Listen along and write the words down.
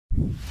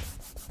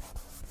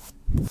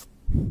Do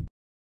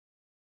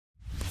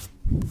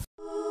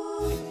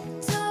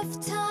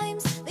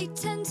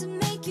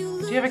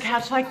you have a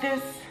couch like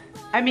this?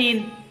 I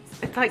mean,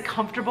 it's like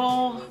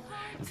comfortable.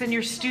 It's in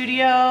your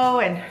studio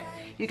and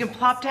you can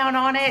plop down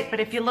on it,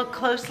 but if you look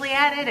closely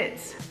at it,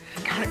 it's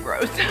kind of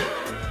gross.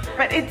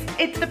 But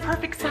it's the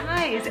perfect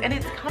size and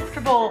it's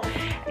comfortable.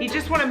 You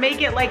just want to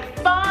make it like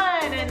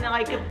fun and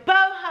like a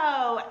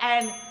boho.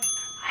 And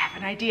I have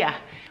an idea.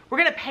 We're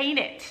gonna paint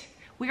it.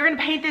 We're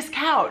gonna paint this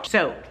couch.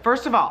 So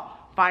first of all,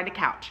 find a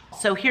couch.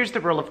 So here's the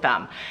rule of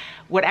thumb.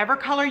 Whatever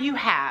color you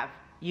have,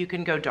 you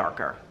can go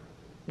darker.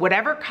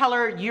 Whatever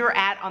color you're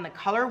at on the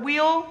color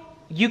wheel,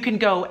 you can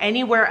go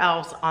anywhere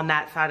else on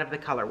that side of the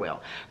color wheel.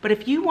 But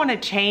if you want to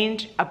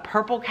change a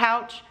purple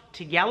couch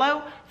to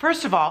yellow,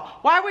 first of all,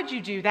 why would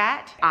you do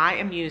that? I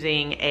am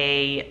using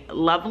a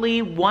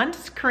lovely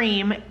once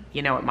cream,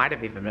 you know, it might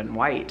have even been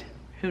white,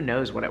 who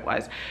knows what it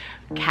was,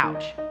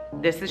 couch.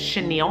 This is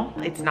chenille.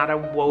 It's not a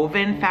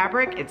woven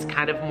fabric. It's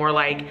kind of more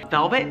like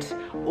velvet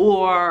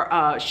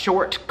or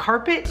short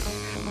carpet.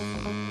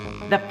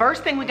 The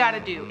first thing we got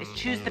to do is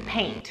choose the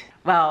paint.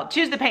 Well,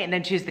 choose the paint and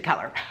then choose the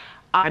color.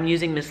 I'm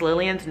using Miss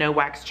Lillian's No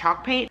Wax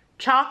Chalk Paint.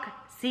 Chalk,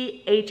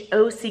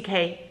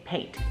 C-H-O-C-K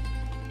paint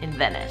in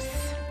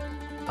Venice.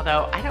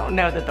 Although I don't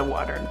know that the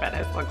water in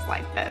Venice looks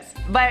like this.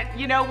 But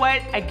you know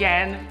what?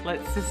 Again,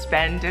 let's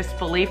suspend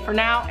disbelief for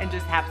now and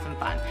just have some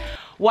fun.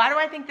 Why do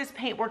I think this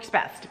paint works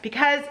best?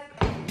 Because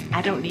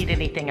I don't need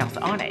anything else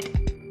on it.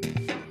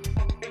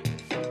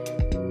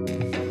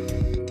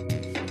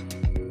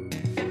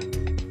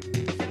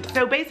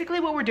 So basically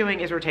what we're doing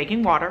is we're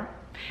taking water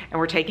and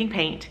we're taking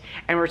paint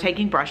and we're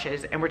taking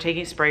brushes and we're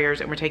taking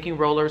sprayers and we're taking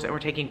rollers and we're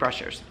taking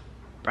brushes.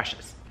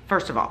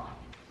 First of all,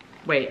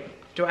 wait,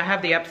 do I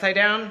have the upside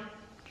down?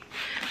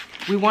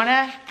 We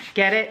wanna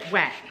get it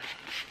wet.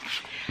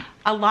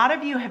 A lot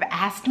of you have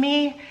asked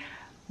me,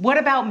 what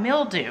about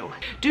mildew?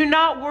 Do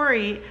not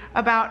worry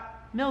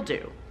about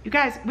mildew. You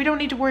guys, we don't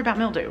need to worry about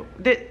mildew.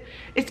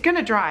 It's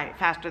gonna dry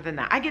faster than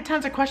that. I get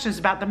tons of questions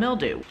about the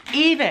mildew.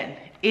 Even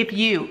if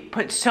you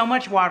put so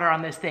much water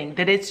on this thing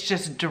that it's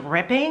just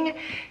dripping,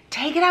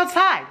 take it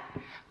outside,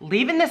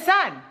 leave in the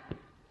sun,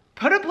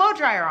 put a blow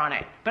dryer on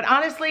it. But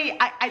honestly,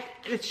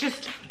 it's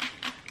just,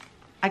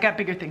 I got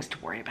bigger things to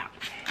worry about.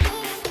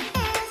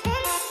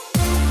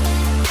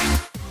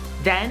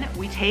 Then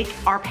we take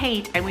our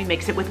paint and we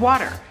mix it with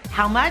water.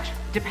 How much?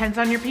 Depends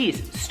on your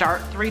piece.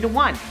 Start 3 to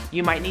 1.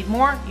 You might need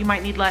more, you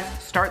might need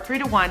less. Start 3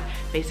 to 1.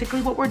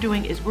 Basically what we're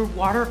doing is we're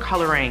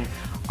watercoloring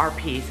our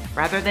piece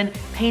rather than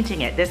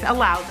painting it. This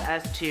allows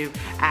us to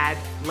add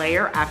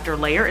layer after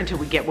layer until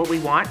we get what we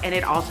want, and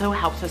it also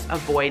helps us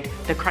avoid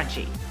the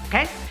crunchy,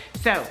 okay?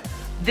 So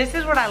this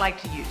is what I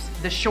like to use,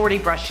 the shorty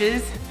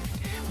brushes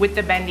with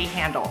the bendy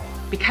handle,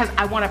 because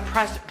I wanna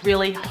press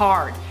really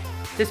hard.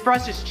 This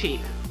brush is cheap,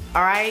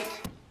 all right?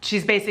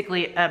 She's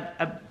basically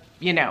a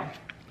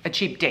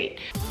cheap date.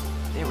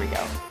 There we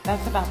go.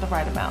 That's about the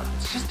right amount.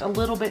 It's just a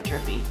little bit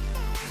drippy,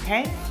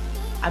 okay?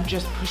 I'm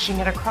just pushing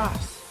it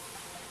across.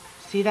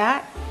 See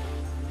that?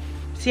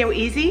 See how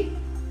easy?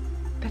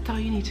 That's all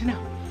you need to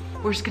know.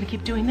 We're just gonna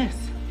keep doing this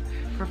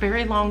for a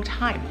very long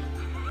time.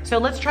 So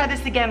let's try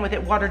this again with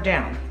it watered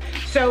down.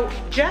 So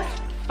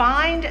just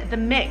find the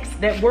mix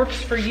that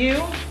works for you.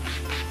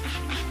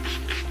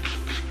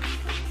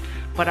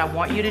 What I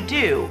want you to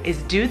do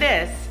is do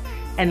this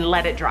and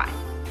let it dry.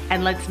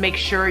 And let's make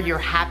sure you're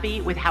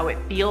happy with how it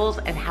feels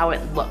and how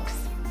it looks.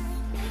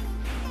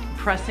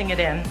 Pressing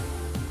it in.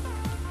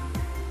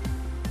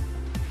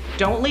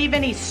 Don't leave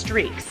any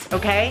streaks,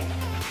 okay?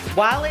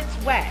 While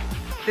it's wet,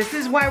 this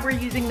is why we're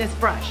using this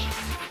brush.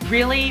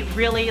 Really,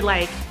 really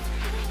like,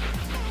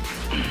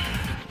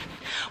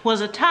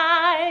 was a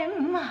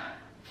time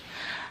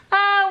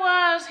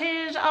I was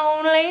his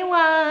only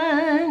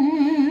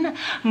one,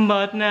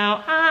 but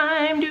now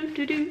I'm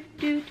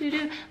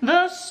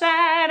the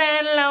sad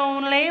and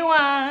lonely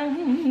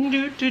one.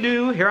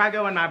 Here I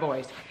go in my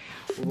voice.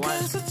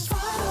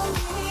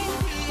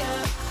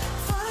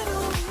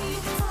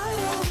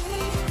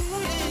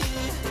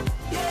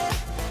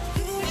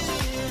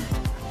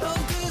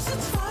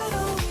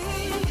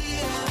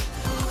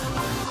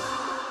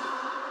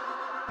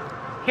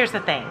 Here's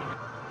the thing.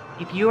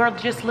 If you are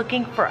just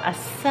looking for a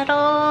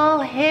subtle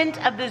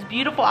hint of this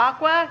beautiful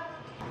aqua,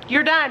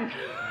 you're done.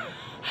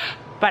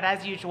 But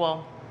as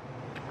usual,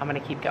 I'm gonna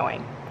keep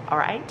going, all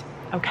right?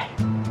 Okay,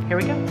 here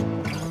we go.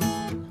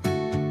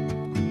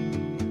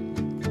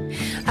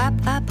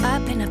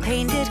 Up in a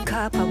painted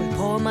cup, I will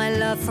pour my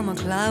love from a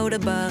cloud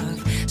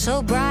above.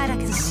 So bright I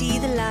can see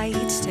the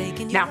lights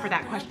taking you. Now for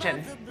that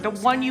question, the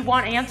one you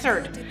want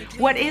answered.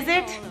 What is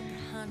it?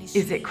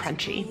 Is it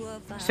crunchy?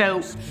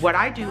 So what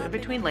I do in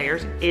between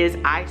layers is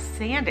I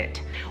sand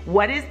it.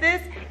 What is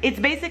this? It's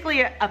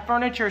basically a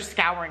furniture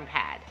scouring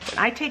pad. And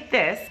I take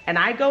this and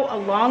I go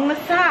along the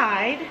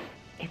side.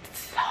 It's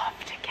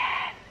soft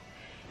again.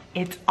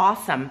 It's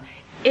awesome.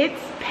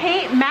 It's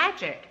paint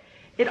magic.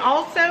 It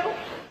also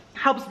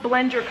helps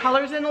blend your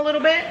colors in a little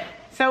bit.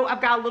 So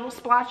I've got a little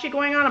splotchy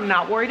going on. I'm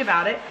not worried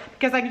about it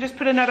because I can just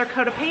put another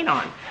coat of paint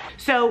on.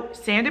 So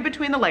sand it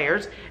between the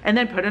layers and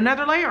then put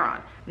another layer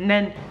on. And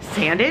then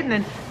sand it and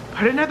then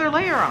put another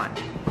layer on.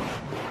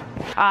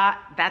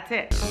 That's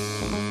it.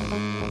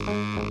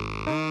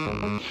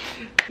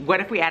 What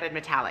if we added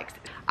metallics?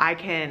 I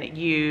can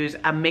use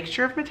a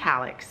mixture of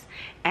metallics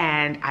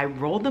and I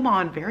rolled them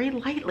on very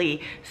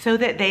lightly so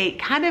that they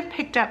kind of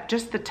picked up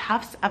just the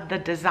tufts of the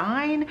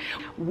design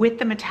with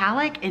the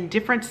metallic in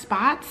different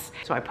spots.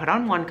 So I put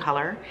on one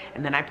color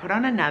and then I put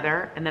on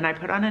another and then I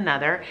put on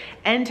another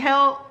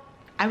until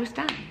I was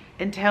done,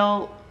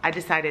 until I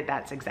decided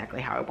that's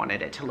exactly how I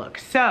wanted it to look.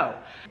 So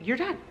you're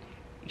done.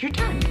 You're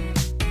done.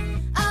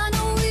 I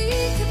know we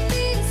could